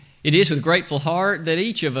It is with grateful heart that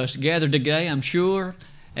each of us gathered today, I'm sure.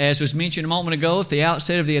 As was mentioned a moment ago at the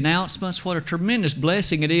outset of the announcements, what a tremendous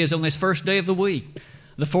blessing it is on this first day of the week,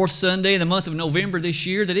 the fourth Sunday in the month of November this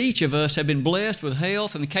year, that each of us have been blessed with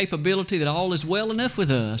health and the capability that all is well enough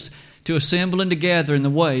with us to assemble and to gather in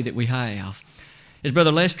the way that we have. As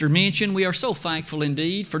Brother Lester mentioned, we are so thankful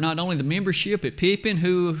indeed for not only the membership at Pippin,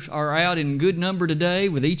 who are out in good number today,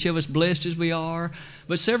 with each of us blessed as we are,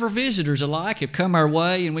 but several visitors alike have come our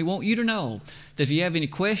way, and we want you to know that if you have any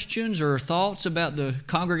questions or thoughts about the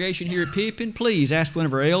congregation here at Pippin, please ask one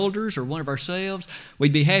of our elders or one of ourselves.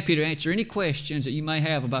 We'd be happy to answer any questions that you may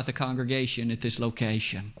have about the congregation at this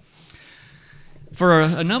location. For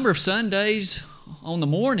a number of Sundays on the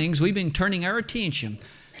mornings, we've been turning our attention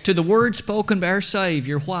to the word spoken by our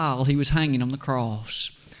Savior while He was hanging on the cross.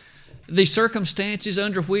 The circumstances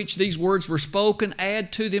under which these words were spoken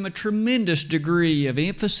add to them a tremendous degree of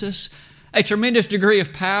emphasis, a tremendous degree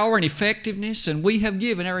of power and effectiveness, and we have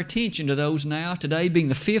given our attention to those now, today being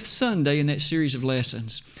the fifth Sunday in that series of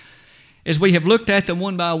lessons. As we have looked at them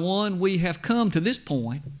one by one, we have come to this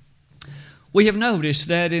point. We have noticed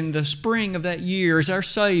that in the spring of that year, as our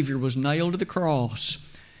Savior was nailed to the cross,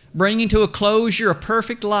 bringing to a closure a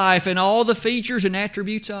perfect life and all the features and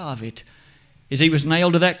attributes of it, as He was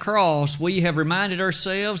nailed to that cross, we have reminded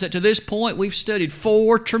ourselves that to this point we've studied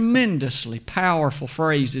four tremendously powerful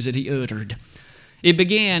phrases that He uttered. It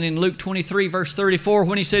began in Luke 23, verse 34,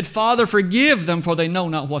 when He said, "Father, forgive them, for they know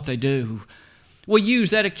not what they do." We use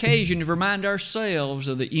that occasion to remind ourselves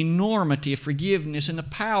of the enormity of forgiveness and the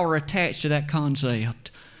power attached to that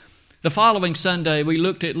concept. The following Sunday, we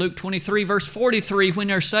looked at Luke 23, verse 43, when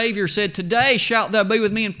our Savior said, "Today shalt thou be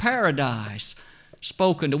with me in paradise,"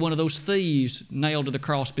 spoken to one of those thieves nailed to the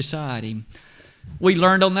cross beside Him. We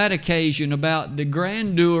learned on that occasion about the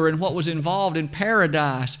grandeur and what was involved in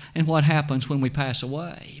paradise and what happens when we pass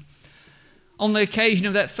away. On the occasion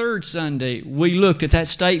of that third Sunday, we looked at that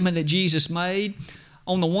statement that Jesus made,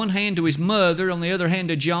 on the one hand to His mother, on the other hand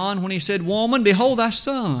to John, when He said, "Woman, behold thy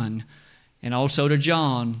son," and also to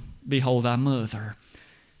John, "Behold thy mother."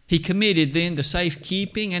 He committed then the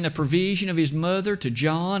safekeeping and the provision of his mother to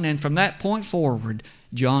John, and from that point forward,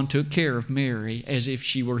 John took care of Mary as if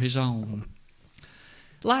she were his own.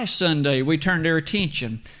 Last Sunday, we turned our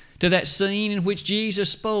attention to that scene in which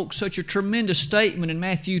Jesus spoke such a tremendous statement in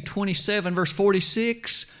Matthew 27, verse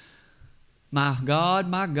 46, my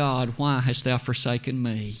God, why hast thou forsaken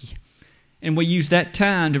me?" And we used that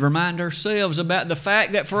time to remind ourselves about the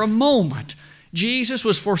fact that for a moment, Jesus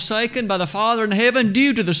was forsaken by the Father in heaven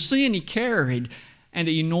due to the sin He carried and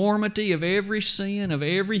the enormity of every sin of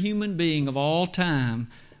every human being of all time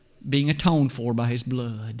being atoned for by His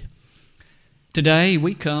blood. Today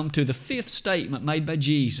we come to the fifth statement made by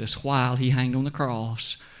Jesus while He hanged on the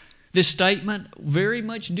cross. This statement, very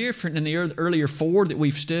much different than the earlier four that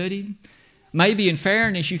we've studied. Maybe in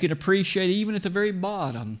fairness you can appreciate even at the very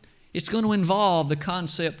bottom, it's going to involve the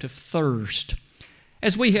concept of thirst.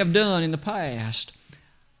 As we have done in the past,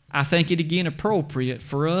 I think it again appropriate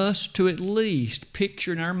for us to at least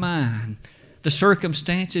picture in our mind the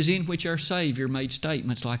circumstances in which our Savior made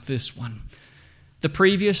statements like this one. The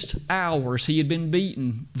previous hours He had been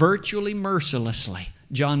beaten virtually mercilessly,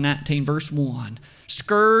 John 19, verse 1,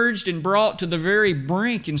 scourged and brought to the very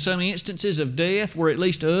brink in some instances of death, where at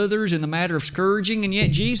least others in the matter of scourging, and yet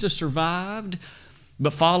Jesus survived.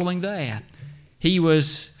 But following that, He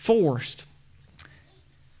was forced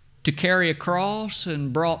to carry a cross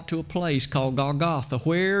and brought to a place called Golgotha,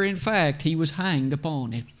 where in fact He was hanged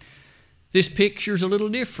upon it. This picture is a little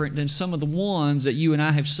different than some of the ones that you and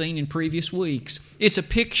I have seen in previous weeks. It's a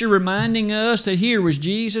picture reminding us that here was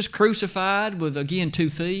Jesus crucified with, again, two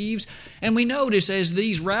thieves. And we notice as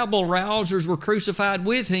these rabble-rousers were crucified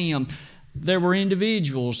with Him, there were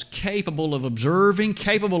individuals capable of observing,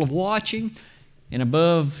 capable of watching. And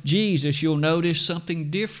above Jesus, you'll notice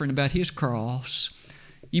something different about His cross.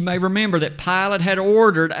 You may remember that Pilate had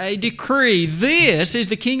ordered a decree, "This is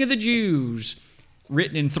the King of the Jews,"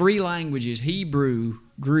 written in three languages, Hebrew,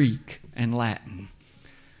 Greek, and Latin.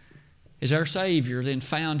 As our Savior then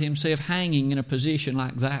found Himself hanging in a position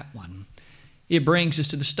like that one, it brings us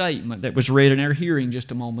to the statement that was read in our hearing just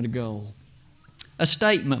a moment ago. A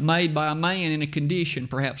statement made by a man in a condition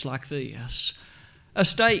perhaps like this. A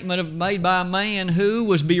statement made by a man who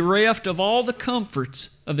was bereft of all the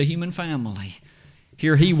comforts of the human family.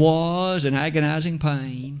 Here he was in agonizing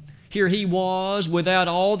pain. Here he was without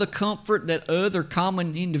all the comfort that other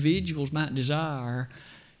common individuals might desire.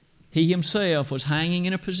 He himself was hanging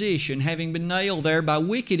in a position, having been nailed there by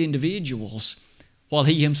wicked individuals, while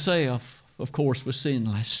he himself, of course, was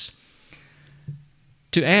sinless.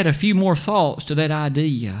 to add a few more thoughts to that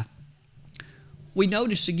idea, we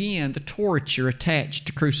notice again the torture attached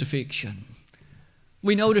to crucifixion.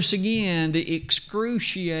 We notice again the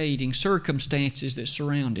excruciating circumstances that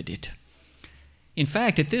surrounded it. In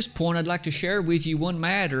fact, at this point, I'd like to share with you one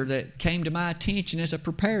matter that came to my attention as I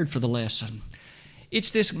prepared for the lesson.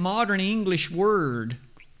 It's this modern English word,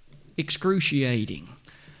 excruciating.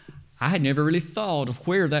 I had never really thought of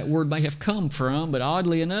where that word may have come from, but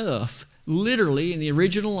oddly enough, literally in the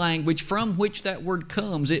original language from which that word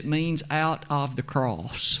comes, it means out of the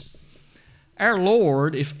cross. Our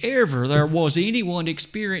Lord, if ever there was anyone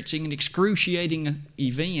experiencing an excruciating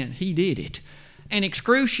event, He did it. And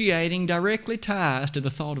excruciating directly ties to the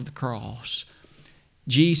thought of the cross.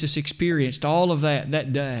 Jesus experienced all of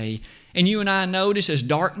that day. And you and I notice as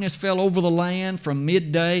darkness fell over the land from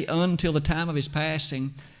midday until the time of His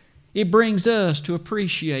passing, it brings us to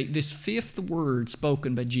appreciate this fifth word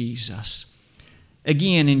spoken by Jesus.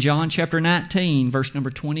 Again, in John chapter 19, verse number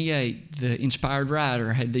 28, the inspired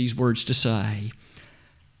writer had these words to say.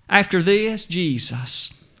 After this,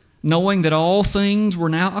 Jesus, knowing that all things were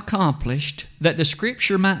now accomplished, that the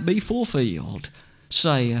Scripture might be fulfilled,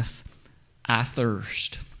 saith, I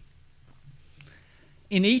thirst.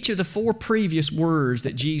 In each of the four previous words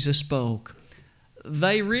that Jesus spoke,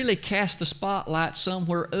 they really cast the spotlight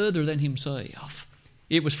somewhere other than Himself.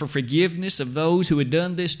 It was for forgiveness of those who had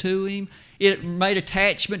done this to Him. It made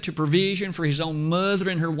attachment to provision for His own mother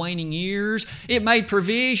in her waning years. It made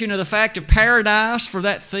provision of the fact of paradise for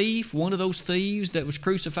that thief, one of those thieves that was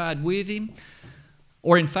crucified with Him.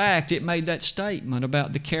 Or in fact, it made that statement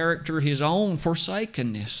about the character of His own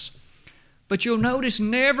forsakenness. But you'll notice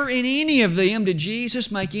never in any of them did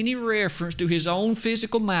Jesus make any reference to His own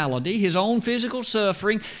physical malady, His own physical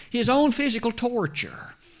suffering, His own physical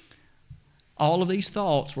torture. All of these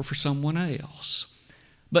thoughts were for someone else.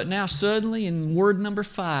 But now suddenly in word number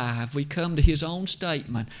 5, we come to His own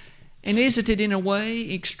statement. And isn't it in a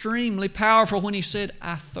way extremely powerful when He said,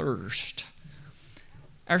 I thirst?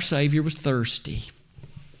 Our Savior was thirsty.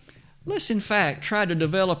 Let's in fact try to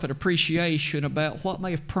develop an appreciation about what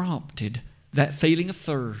may have prompted that feeling of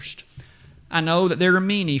thirst. I know that there are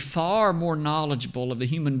many far more knowledgeable of the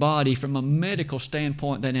human body from a medical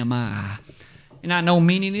standpoint than am I. And I know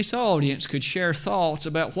many in this audience could share thoughts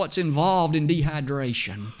about what's involved in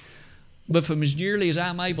dehydration. But from as nearly as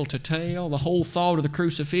I'm able to tell, the whole thought of the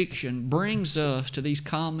crucifixion brings us to these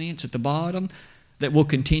comments at the bottom that will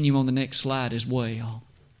continue on the next slide as well.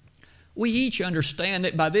 We each understand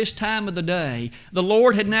that by this time of the day, the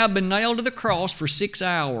Lord had now been nailed to the cross for 6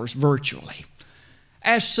 hours virtually.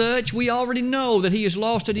 As such, we already know that He has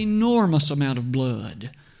lost an enormous amount of blood.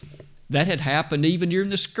 That had happened even during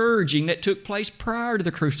the scourging that took place prior to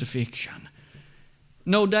the crucifixion.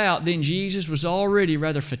 No doubt then Jesus was already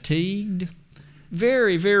rather fatigued,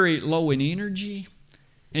 very, very low in energy.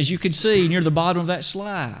 As you can see near the bottom of that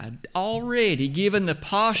slide, already given the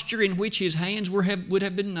posture in which His hands would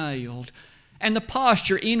have been nailed and the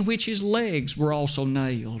posture in which His legs were also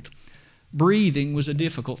nailed, breathing was a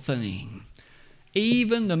difficult thing.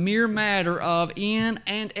 Even the mere matter of in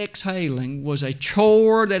and exhaling was a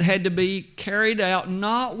chore that had to be carried out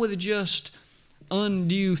not with just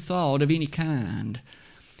undue thought of any kind.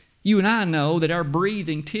 You and I know that our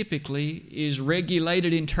breathing typically is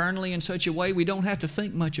regulated internally in such a way we don't have to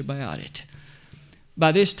think much about it.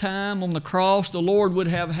 By this time on the cross, the Lord would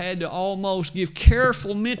have had to almost give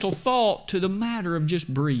careful mental thought to the matter of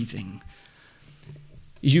just breathing.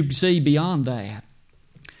 As you can see beyond that,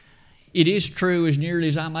 it is true, as nearly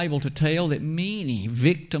as I'm able to tell, that many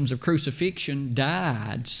victims of crucifixion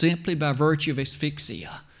died simply by virtue of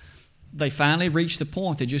asphyxia. They finally reached the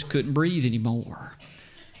point they just couldn't breathe anymore.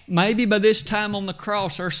 Maybe by this time on the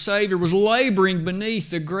cross, our Savior was laboring beneath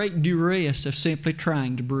the great duress of simply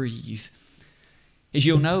trying to breathe. As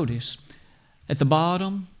you'll notice, at the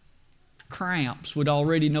bottom, cramps would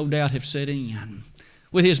already no doubt have set in.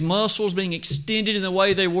 With His muscles being extended in the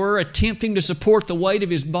way they were, attempting to support the weight of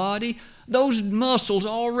His body, those muscles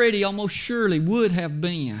already almost surely would have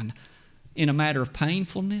been in a matter of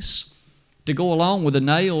painfulness to go along with the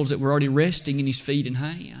nails that were already resting in His feet and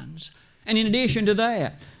hands. And in addition to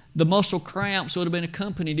that, the muscle cramps would have been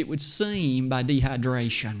accompanied, it would seem, by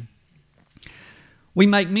dehydration. We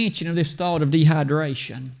make mention of this thought of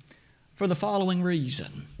dehydration for the following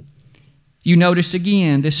reason. You notice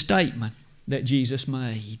again this statement that Jesus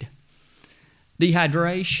made.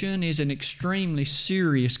 Dehydration is an extremely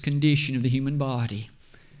serious condition of the human body.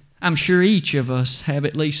 I'm sure each of us have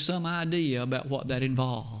at least some idea about what that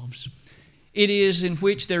involves. It is in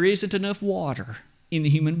which there isn't enough water in the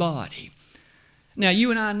human body. Now,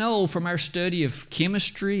 you and I know from our study of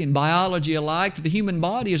chemistry and biology alike that the human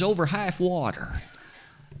body is over half water.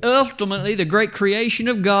 Ultimately, the great creation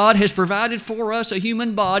of God has provided for us a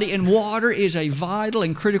human body, and water is a vital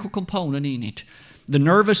and critical component in it. The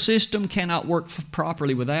nervous system cannot work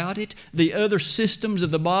properly without it. The other systems of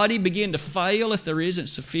the body begin to fail if there isn't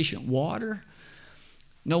sufficient water.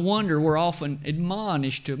 No wonder we're often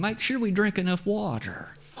admonished to make sure we drink enough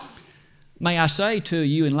water. May I say to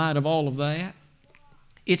you, in light of all of that,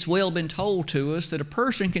 it's well been told to us that a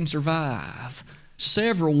person can survive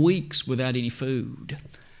several weeks without any food.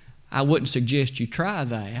 I wouldn't suggest you try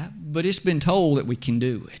that, but it's been told that we can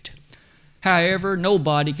do it. However,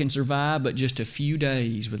 nobody can survive but just a few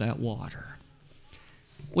days without water.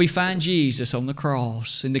 We find Jesus on the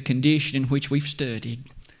cross in the condition in which we've studied.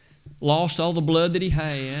 Lost all the blood that He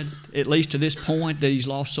had, at least to this point that He's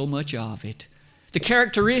lost so much of it. The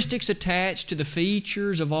characteristics attached to the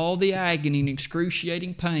features of all the agony and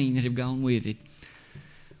excruciating pain that have gone with it.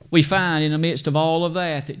 We find in the midst of all of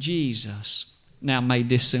that Jesus now made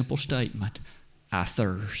this simple statement, I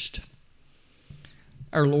thirst.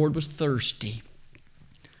 Our Lord was thirsty.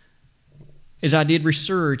 As I did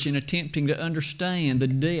research in attempting to understand the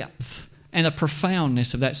depth and the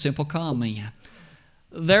profoundness of that simple comment,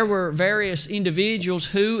 there were various individuals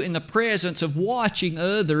who, in the presence of watching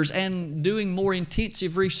others and doing more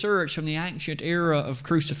intensive research from the ancient era of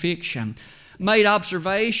crucifixion, made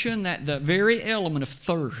observation that the very element of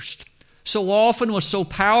thirst so often was so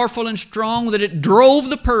powerful and strong that it drove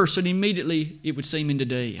the person immediately, it would seem, into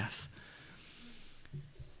death.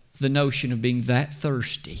 The notion of being that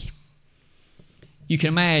thirsty. You can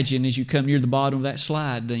imagine as you come near the bottom of that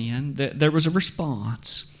slide then that there was a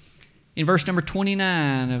response. In verse number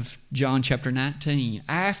 29 of John chapter 19,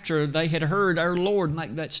 after they had heard our Lord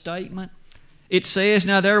make that statement, it says,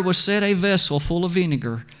 Now there was set a vessel full of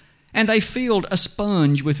vinegar, and they filled a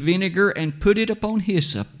sponge with vinegar and put it upon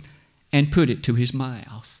hyssop and put it to His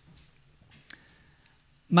mouth.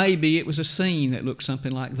 Maybe it was a scene that looked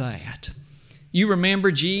something like that. You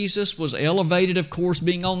remember Jesus was elevated, of course,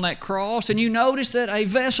 being on that cross, and you notice that a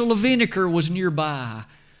vessel of vinegar was nearby.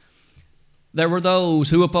 There were those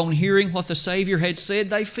who, upon hearing what the Savior had said,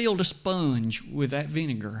 they filled a sponge with that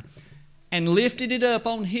vinegar and lifted it up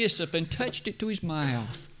on hyssop and touched it to His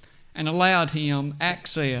mouth and allowed Him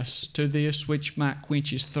access to this which might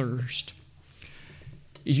quench his thirst.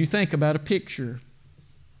 As you think about a picture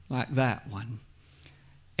like that one,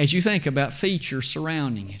 as you think about features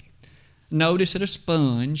surrounding it, notice that a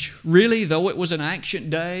sponge, really, though it was an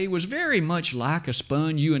ancient day, was very much like a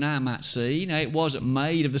sponge you and I might see. Now, it wasn't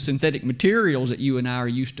made of the synthetic materials that you and I are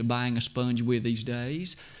used to buying a sponge with these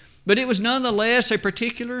days, but it was nonetheless a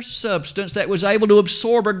particular substance that was able to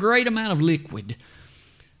absorb a great amount of liquid.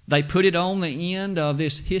 They put it on the end of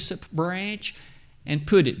this hyssop branch and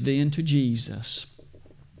put it then to Jesus.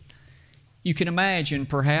 You can imagine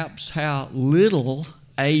perhaps how little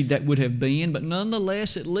aid that would have been, but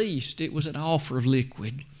nonetheless, at least, it was an offer of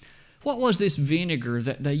liquid. What was this vinegar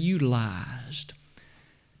that they utilized?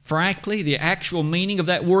 Frankly, the actual meaning of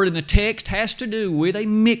that word in the text has to do with a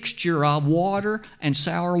mixture of water and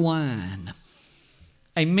sour wine.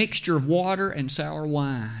 A mixture of water and sour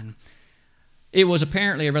wine. It was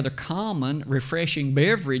apparently a rather common, refreshing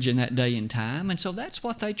beverage in that day and time, and so that's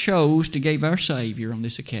what they chose to give our Savior on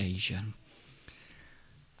this occasion.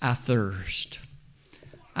 I thirst.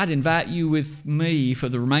 I'd invite you with me for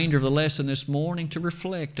the remainder of the lesson this morning to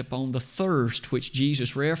reflect upon the thirst which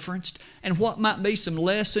Jesus referenced and what might be some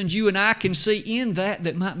lessons you and I can see in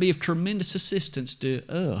that might be of tremendous assistance to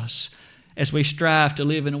us as we strive to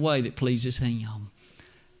live in a way that pleases Him.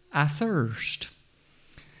 I thirst.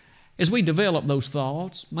 As we develop those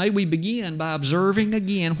thoughts, may we begin by observing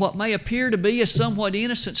again what may appear to be a somewhat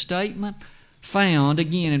innocent statement found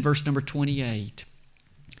again in verse number 28.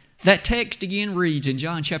 That text again reads in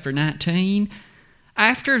John chapter 19,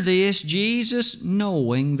 After this, Jesus,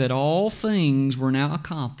 knowing that all things were now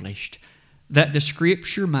accomplished, that the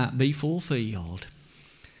Scripture might be fulfilled.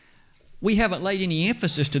 We haven't laid any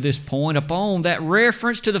emphasis to this point upon that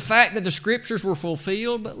reference to the fact that the Scriptures were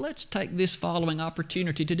fulfilled, but let's take this following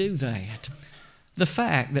opportunity to do that. The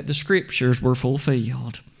fact that the Scriptures were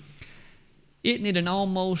fulfilled. Isn't it an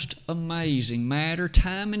almost amazing matter,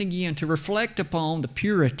 time and again, to reflect upon the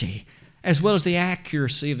purity as well as the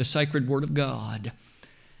accuracy of the sacred Word of God?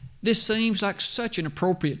 This seems like such an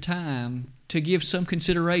appropriate time to give some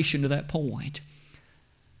consideration to that point.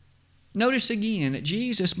 Notice again that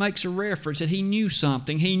Jesus makes a reference that He knew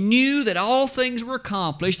something. He knew that all things were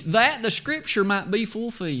accomplished, that the Scripture might be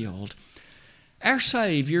fulfilled. Our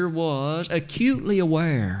Savior was acutely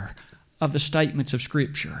aware of the statements of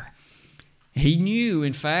Scripture. He knew,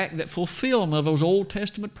 in fact, that fulfillment of those Old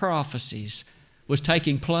Testament prophecies was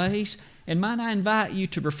taking place. And might I invite you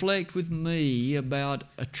to reflect with me about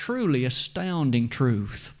a truly astounding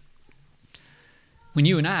truth. When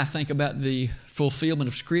you and I think about the fulfillment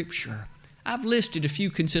of Scripture, I've listed a few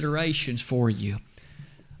considerations for you.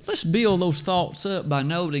 Let's build those thoughts up by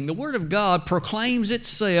noting the Word of God proclaims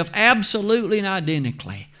itself absolutely and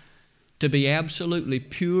identically to be absolutely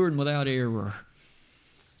pure and without error.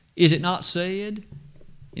 Is it not said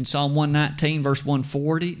in Psalm 119, verse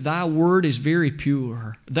 140, Thy word is very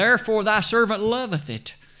pure, therefore Thy servant loveth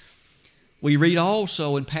it. We read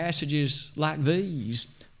also in passages like these,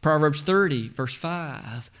 Proverbs 30, verse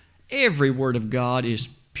 5, every word of God is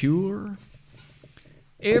pure.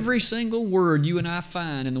 Every single word you and I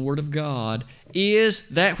find in the Word of God is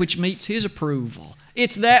that which meets His approval.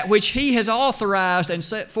 It's that which He has authorized and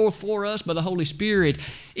set forth for us by the Holy Spirit.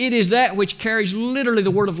 It is that which carries literally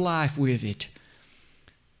the word of life with it.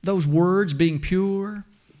 Those words, being pure,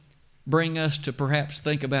 bring us to perhaps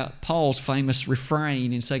think about Paul's famous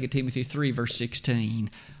refrain in 2 Timothy 3, verse 16.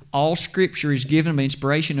 All Scripture is given by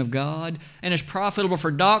inspiration of God and is profitable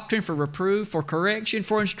for doctrine, for reproof, for correction,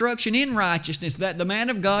 for instruction in righteousness, that the man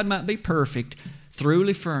of God might be perfect,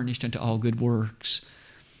 thoroughly furnished unto all good works.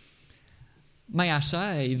 May I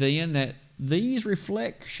say then that these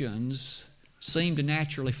reflections seem to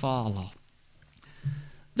naturally follow.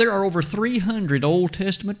 There are over 300 Old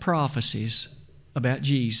Testament prophecies about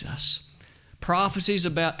Jesus. Prophecies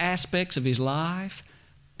about aspects of His life.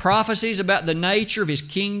 Prophecies about the nature of His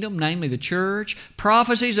kingdom, namely the church.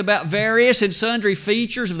 Prophecies about various and sundry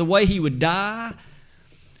features of the way He would die.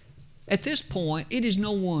 At this point, it is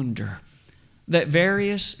no wonder that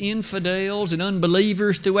various infidels and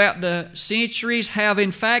unbelievers throughout the centuries have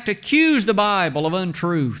in fact accused the Bible of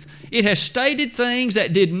untruth. It has stated things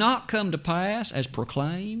that did not come to pass as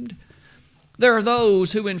proclaimed. There are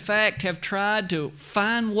those who in fact have tried to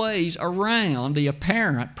find ways around the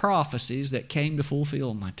apparent prophecies that came to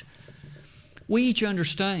fulfillment. We each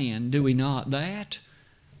understand, do we not, that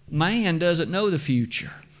man doesn't know the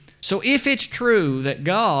future. So if it's true that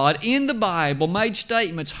God in the Bible made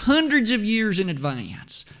statements hundreds of years in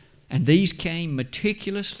advance, and these came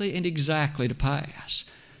meticulously and exactly to pass,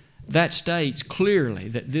 that states clearly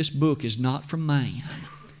that this book is not from man,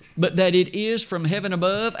 but that it is from heaven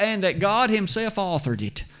above and that God Himself authored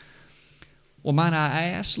it. Well, might I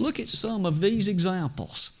ask, look at some of these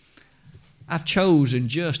examples. I've chosen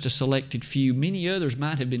just a selected few. Many others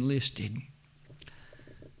might have been listed.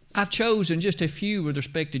 I've chosen just a few with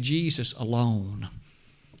respect to Jesus alone.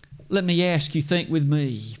 Let me ask you, think with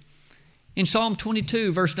me. In Psalm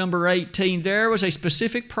 22, verse number 18, there was a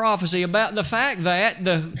specific prophecy about the fact that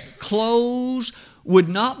the clothes would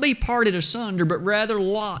not be parted asunder, but rather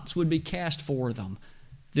lots would be cast for them.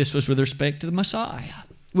 This was with respect to the Messiah.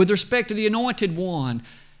 With respect to the Anointed One,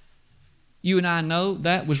 you and I know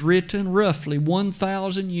that was written roughly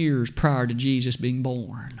 1,000 years prior to Jesus being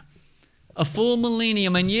born. A full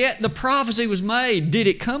millennium, and yet the prophecy was made. Did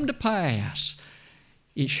it come to pass?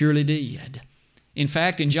 It surely did. In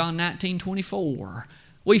fact, in John 19:24,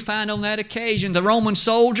 we find on that occasion the Roman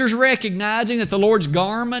soldiers recognizing that the Lord's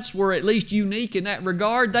garments were at least unique in that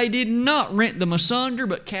regard. They did not rent them asunder,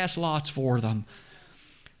 but cast lots for them.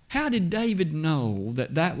 How did David know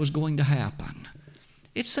that that was going to happen?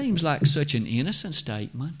 It seems like such an innocent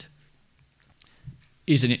statement.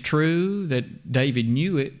 Isn't it true that David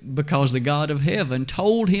knew it because the God of heaven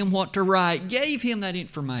told him what to write, gave him that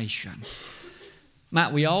information?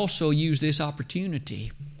 Might we also use this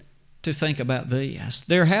opportunity to think about this?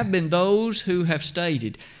 There have been those who have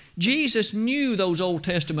stated, Jesus knew those Old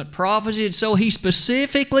Testament prophecies, and so He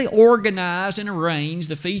specifically organized and arranged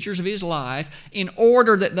the features of His life in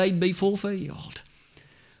order that they'd be fulfilled.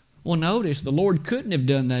 Well, notice the Lord couldn't have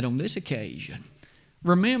done that on this occasion.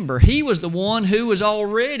 Remember, He was the one who was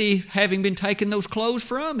already having been taking those clothes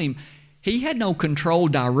from Him. He had no control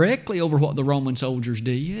directly over what the Roman soldiers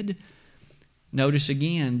did. Notice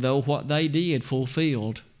again, though, what they did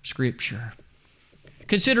fulfilled Scripture.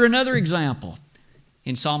 Consider another example.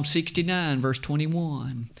 In Psalm 69, verse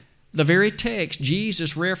 21, the very text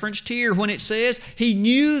Jesus referenced here when it says He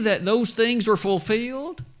knew that those things were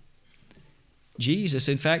fulfilled. Jesus,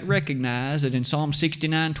 in fact, recognized that in Psalm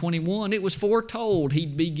 69:21, it was foretold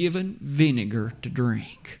He'd be given vinegar to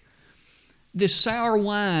drink. This sour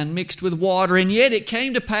wine mixed with water, and yet it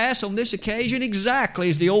came to pass on this occasion exactly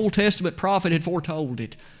as the Old Testament prophet had foretold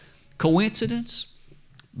it. Coincidence?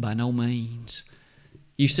 By no means.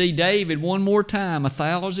 You see, David, one more time,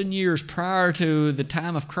 1,000 years prior to the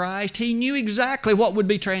time of Christ, he knew exactly what would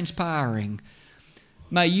be transpiring.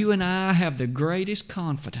 May you and I have the greatest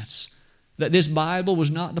confidence that this Bible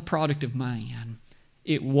was not the product of man.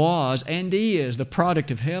 It was and is the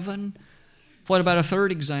product of heaven. What about a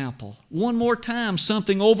third example? One more time,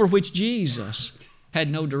 something over which Jesus had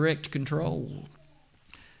no direct control.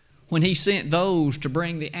 When He sent those to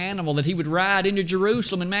bring the animal that He would ride into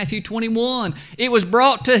Jerusalem in Matthew 21, it was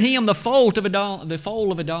brought to Him the foal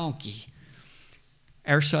of a donkey.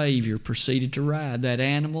 Our Savior proceeded to ride that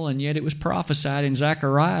animal, and yet it was prophesied in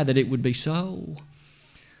Zechariah that it would be so.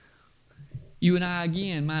 You and I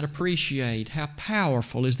again might appreciate how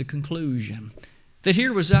powerful is the conclusion. That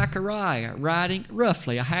here was Zechariah writing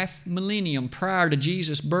roughly a half millennium prior to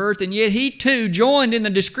Jesus' birth, and yet he too joined in the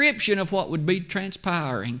description of what would be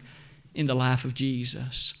transpiring in the life of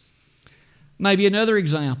Jesus. Maybe another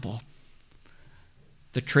example,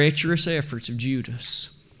 the treacherous efforts of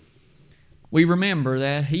Judas. We remember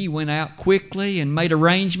that he went out quickly and made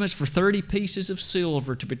arrangements for 30 pieces of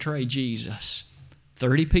silver to betray Jesus.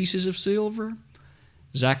 30 pieces of silver?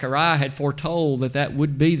 Zechariah had foretold that that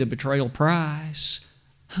would be the betrayal price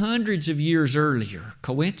hundreds of years earlier.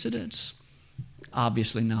 Coincidence?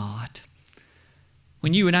 Obviously not.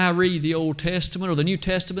 When you and I read the Old Testament or the New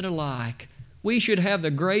Testament alike, we should have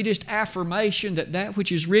the greatest affirmation that that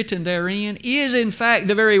which is written therein is in fact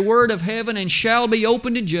the very Word of heaven and shall be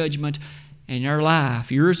opened to judgment, and your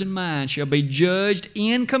life, yours and mine, shall be judged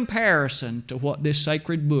in comparison to what this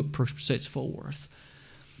sacred book sets forth.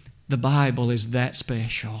 The Bible is that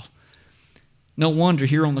special. No wonder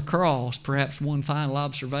here on the cross, perhaps one final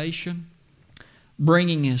observation,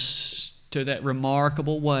 bringing us to that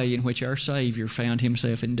remarkable way in which our Savior found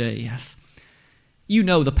Himself in death. You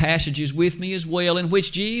know the passages with me as well in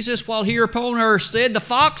which Jesus, while here upon earth, said, "The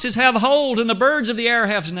foxes have holes and the birds of the air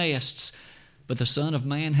have nests, but the Son of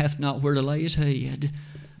Man hath not where to lay His head."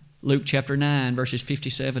 Luke chapter 9, verses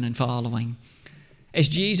 57 and following. As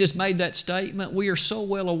Jesus made that statement, we are so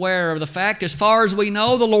well aware of the fact, as far as we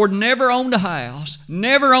know, the Lord never owned a house,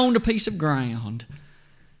 never owned a piece of ground.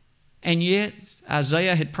 And yet,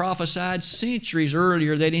 Isaiah had prophesied centuries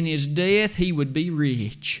earlier that in His death He would be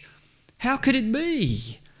rich. How could it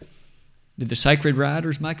be? Did the sacred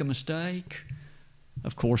writers make a mistake?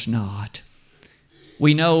 Of course not.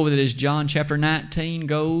 We know that as John chapter 19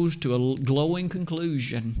 goes to a glowing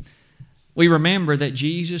conclusion, we remember that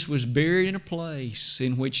Jesus was buried in a place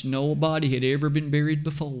in which nobody had ever been buried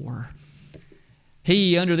before.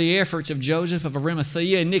 He, under the efforts of Joseph of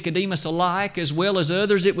Arimathea and Nicodemus alike, as well as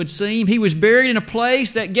others it would seem, he was buried in a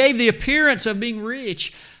place that gave the appearance of being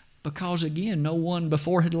rich because, again, no one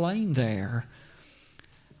before had lain there.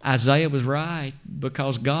 Isaiah was right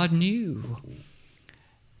because God knew.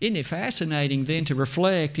 Isn't it fascinating then to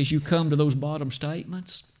reflect as you come to those bottom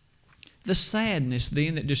statements? The sadness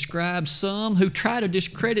then that describes some who try to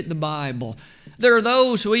discredit the Bible. There are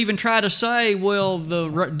those who even try to say, well,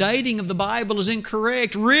 the dating of the Bible is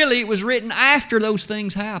incorrect. Really, it was written after those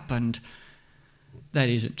things happened. That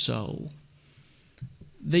isn't so.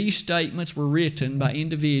 These statements were written by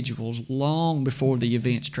individuals long before the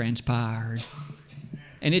events transpired.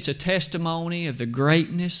 And it's a testimony of the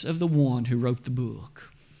greatness of the one who wrote the book.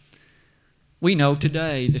 We know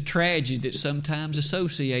today the tragedy that sometimes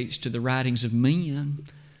associates to the writings of men.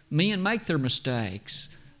 Men make their mistakes.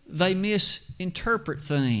 They misinterpret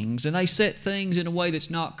things and they set things in a way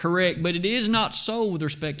that's not correct, but it is not so with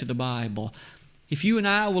respect to the Bible. If you and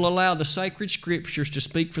I will allow the sacred Scriptures to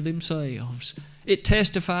speak for themselves, it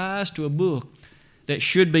testifies to a book that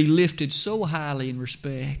should be lifted so highly in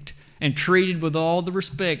respect and treated with all the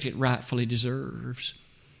respect it rightfully deserves.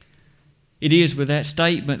 It is with that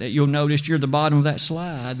statement that you'll notice near the bottom of that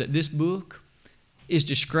slide that this book is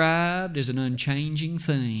described as an unchanging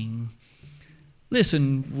thing.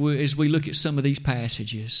 Listen as we look at some of these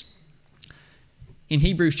passages. In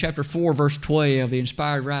Hebrews chapter 4, verse 12, the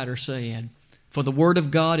inspired writer said, "For the word of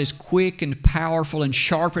God is quick and powerful and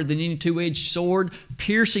sharper than any two-edged sword,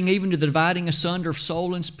 piercing even to the dividing asunder of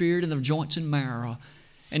soul and spirit and of joints and marrow,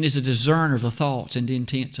 and is a discerner of the thoughts and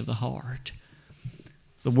intents of the heart."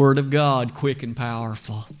 The Word of God, quick and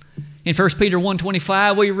powerful. In 1 Peter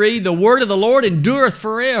 1:25, we read, "The word of the Lord endureth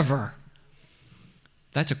forever."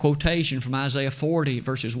 That's a quotation from Isaiah 40,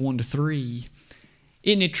 verses 1 to 3.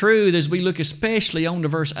 Isn't it true that as we look especially on to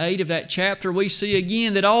verse 8 of that chapter, we see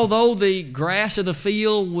again that although the grass of the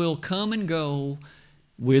field will come and go,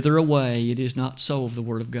 wither away, it is not so of the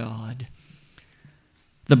Word of God.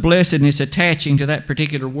 The blessedness attaching to that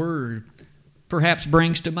particular word perhaps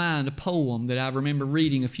brings to mind a poem that I remember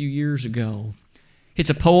reading a few years ago. It's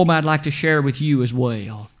a poem I'd like to share with you as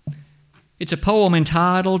well. It's a poem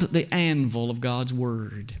entitled "The Anvil of God's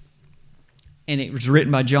Word." And it was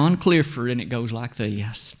written by John Clifford, and it goes like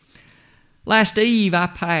this. Last eve I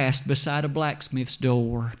passed beside a blacksmith's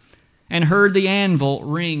door and heard the anvil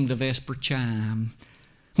ring the vesper chime.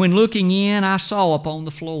 When looking in, I saw upon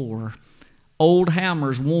the floor old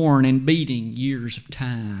hammers worn and beating years of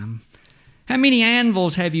time. How many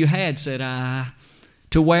anvils have you had, said I,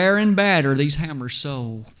 to wear and batter these hammers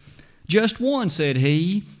so? Just one, said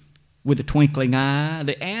he, with a twinkling eye.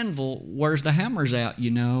 The anvil wears the hammers out,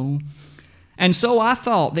 you know. And so I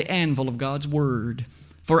thought the anvil of God's Word.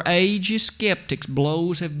 For ages skeptics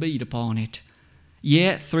blows have beat upon it.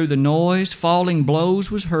 Yet through the noise falling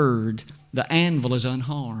blows was heard. The anvil is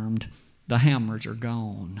unharmed. The hammers are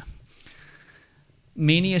gone.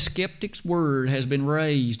 Many a skeptic's word has been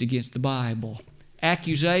raised against the Bible.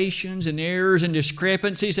 Accusations and errors and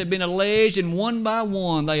discrepancies have been alleged, and one by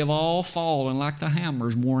one they have all fallen like the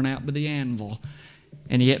hammers worn out by the anvil.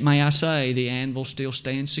 And yet, may I say, the anvil still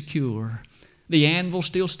stands secure. The anvil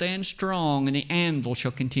still stands strong, and the anvil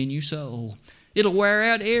shall continue so. It'll wear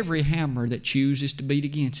out every hammer that chooses to beat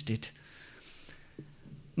against it.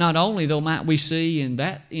 Not only, though, might we see in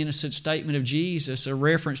that innocent statement of Jesus a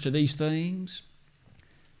reference to these things,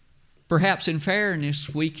 perhaps in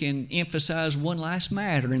fairness we can emphasize one last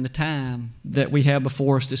matter in the time that we have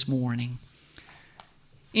before us this morning.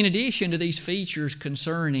 In addition to these features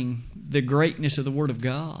concerning the greatness of the Word of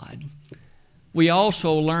God, we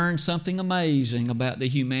also learn something amazing about the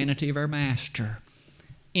humanity of our Master.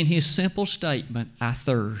 In His simple statement, I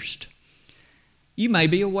thirst. You may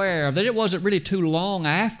be aware that it wasn't really too long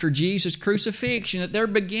after Jesus' crucifixion that there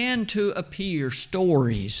began to appear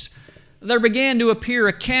stories. There began to appear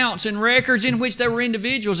accounts and records in which there were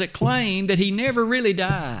individuals that claimed that He never really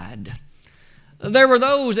died. There were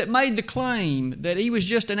those that made the claim that He was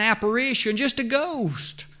just an apparition, just a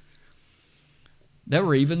ghost. There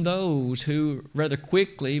were even those who rather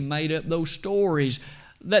quickly made up those stories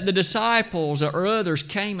that the disciples or others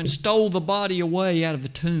came and stole the body away out of the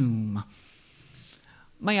tomb.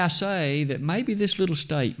 May I say that maybe this little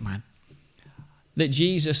statement that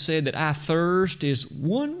Jesus said that I thirst is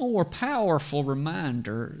one more powerful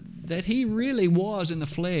reminder that He really was in the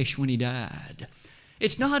flesh when He died.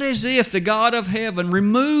 It's not as if the God of heaven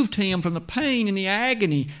removed Him from the pain and the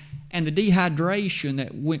agony and the dehydration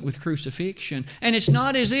that went with crucifixion. And it's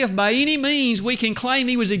not as if by any means we can claim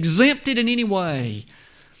He was exempted in any way.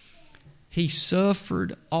 He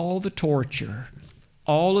suffered all the torture,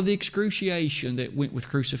 all of the excruciation that went with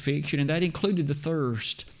crucifixion, and that included the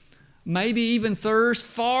thirst. Maybe even thirst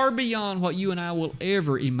far beyond what you and I will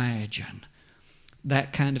ever imagine.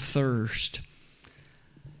 That kind of thirst.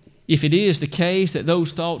 If it is the case that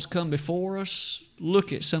those thoughts come before us,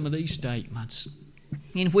 look at some of these statements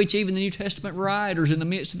in which even the New Testament writers in the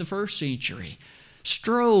midst of the first century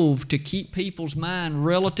strove to keep people's mind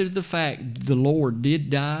relative to the fact the Lord did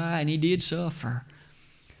die and He did suffer.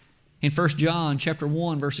 In 1 John chapter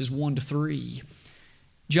 1, verses 1 to 3,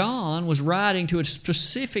 John was writing to a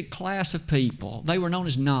specific class of people. They were known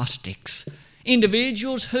as Gnostics,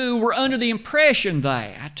 individuals who were under the impression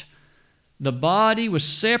that the body was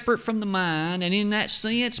separate from the mind, and in that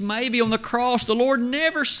sense, maybe on the cross, the Lord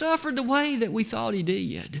never suffered the way that we thought He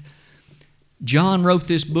did. John wrote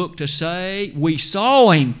this book to say, we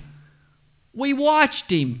saw Him, we watched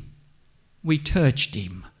Him, we touched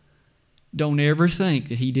Him. Don't ever think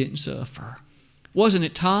that He didn't suffer. Wasn't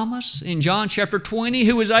it Thomas in John chapter 20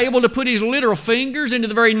 who was able to put his literal fingers into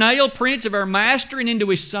the very nail prints of our Master and into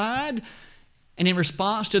His side? And in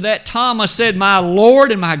response to that, Thomas said, my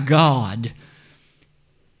Lord and my God.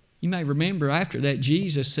 You may remember after that,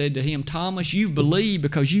 Jesus said to him, Thomas, you've believed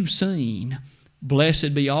because you've seen.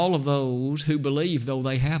 Blessed be all of those who believe though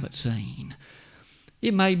they haven't seen.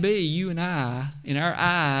 It may be you and I, in our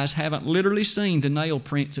eyes, haven't literally seen the nail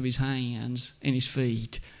prints of His hands and His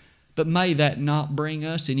feet. But may that not bring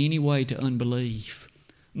us in any way to unbelief.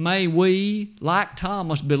 May we, like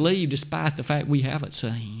Thomas, believe despite the fact we haven't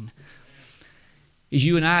seen. As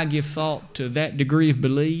you and I give thought to that degree of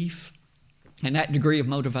belief and that degree of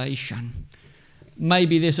motivation,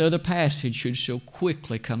 maybe this other passage should so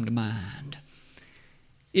quickly come to mind.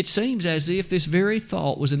 It seems as if this very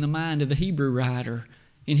thought was in the mind of the Hebrew writer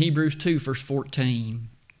in Hebrews 2, verse 14.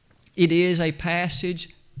 It is a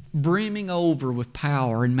passage brimming over with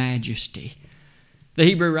power and majesty. The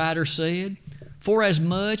Hebrew writer said, for as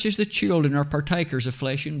much as the children are partakers of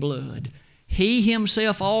flesh and blood, He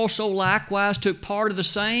Himself also likewise took part of the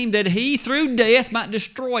same, that He through death might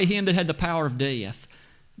destroy him that had the power of death.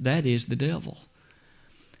 That is the devil.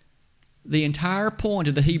 The entire point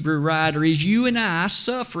of the Hebrew writer is you and I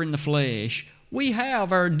suffer in the flesh. We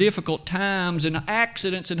have our difficult times and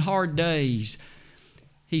accidents and hard days.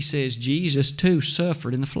 He says Jesus too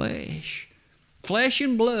suffered in the flesh. Flesh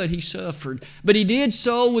and blood He suffered, but He did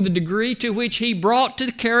so with a degree to which He brought to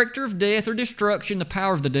the character of death or destruction the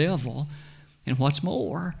power of the devil. And what's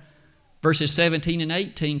more, verses 17 and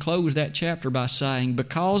 18 close that chapter by saying,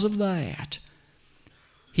 because of that,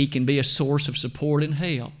 He can be a source of support and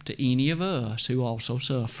help to any of us who also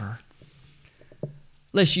suffer.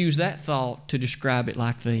 Let's use that thought to describe it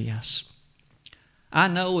like this. I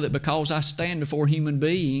know that because I stand before human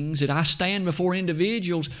beings, that I stand before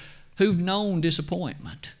individuals who've known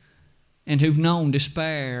disappointment and who've known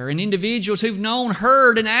despair, and individuals who've known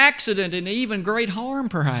hurt and accident and even great harm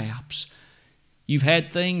perhaps. You've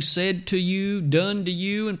had things said to you, done to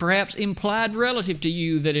you, and perhaps implied relative to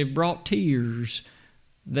you that have brought tears,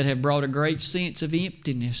 that have brought a great sense of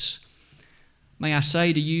emptiness. May I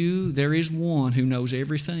say to you, there is one who knows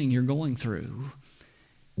everything you're going through.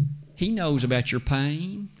 He knows about your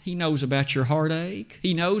pain. He knows about your heartache.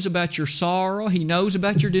 He knows about your sorrow. He knows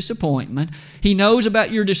about your disappointment. He knows about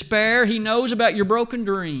your despair. He knows about your broken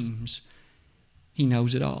dreams. He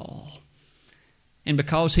knows it all. And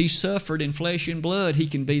because He suffered in flesh and blood, He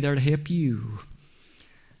can be there to help you.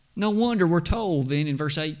 No wonder we're told then in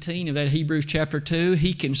verse 18 of that Hebrews chapter 2,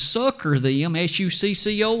 He can succor them,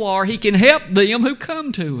 S-U-C-C-O-R. He can help them who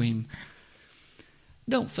come to Him.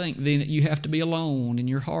 Don't think then that you have to be alone in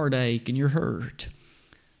your heartache and your hurt.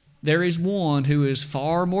 There is one who is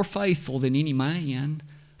far more faithful than any man,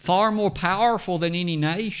 far more powerful than any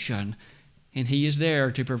nation, and He is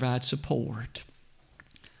there to provide support.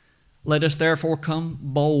 Let us therefore come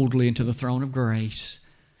boldly into the throne of grace,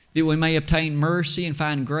 that we may obtain mercy and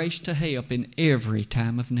find grace to help in every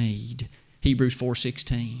time of need. Hebrews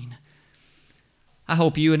 4:16. I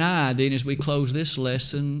hope you and I, then, as we close this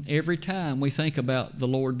lesson, every time we think about the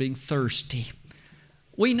Lord being thirsty,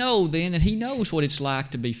 we know then that He knows what it's like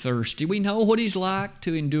to be thirsty. We know what He's like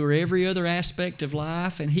to endure every other aspect of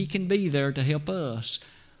life, and He can be there to help us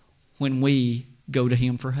when we go to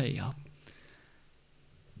Him for help.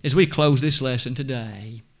 As we close this lesson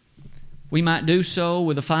today, we might do so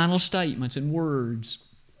with the final statements and words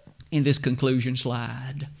in this conclusion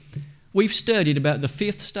slide. We've studied about the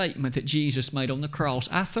fifth statement that Jesus made on the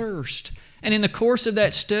cross, I thirst. And in the course of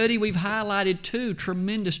that study, we've highlighted two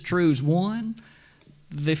tremendous truths. One,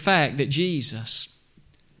 the fact that Jesus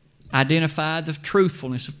identified the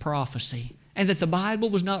truthfulness of prophecy and that the Bible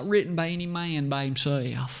was not written by any man by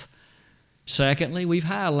himself. Secondly, we've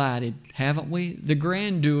highlighted, haven't we, the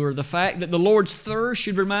grandeur, the fact that the Lord's thirst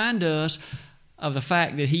should remind us of the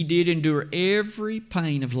fact that He did endure every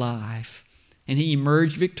pain of life. And He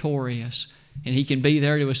emerged victorious, and He can be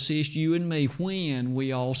there to assist you and me when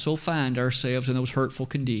we also find ourselves in those hurtful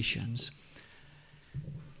conditions.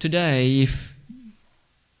 Today, if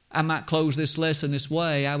I might close this lesson this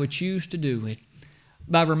way, I would choose to do it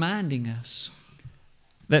by reminding us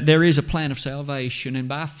that there is a plan of salvation, and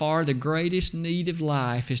by far the greatest need of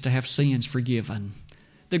life is to have sins forgiven.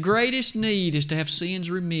 The greatest need is to have sins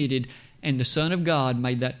remitted, and the Son of God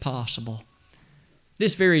made that possible.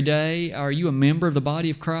 This very day, are you a member of the body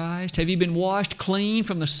of Christ? Have you been washed clean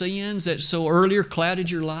from the sins that so earlier clouded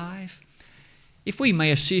your life? If we may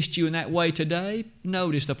assist you in that way today,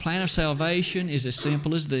 notice the plan of salvation is as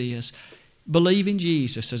simple as this. Believe in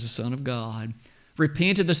Jesus as the Son of God.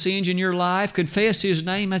 Repent of the sins in your life, confess His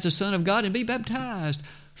name as the Son of God, and be baptized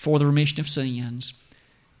for the remission of sins.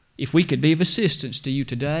 If we could be of assistance to you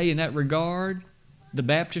today in that regard, the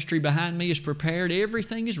baptistry behind me is prepared.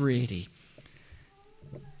 Everything is ready.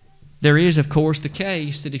 There is, of course, the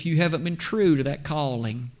case that if you haven't been true to that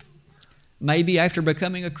calling, maybe after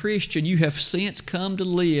becoming a Christian, you have since come to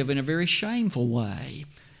live in a very shameful way.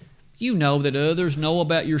 You know that others know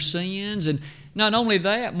about your sins, and not only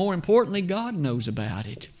that, more importantly, God knows about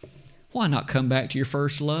it. Why not come back to your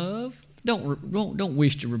first love? Don't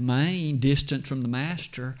wish to remain distant from the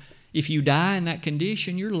Master. If you die in that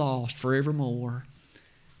condition, you're lost forevermore.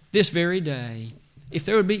 This very day, if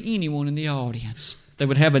there would be anyone in the audience that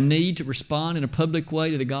would have a need to respond in a public way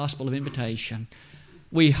to the gospel of invitation,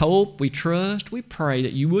 we hope, we trust, we pray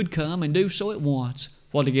that you would come and do so at once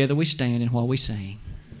while together we stand and while we sing.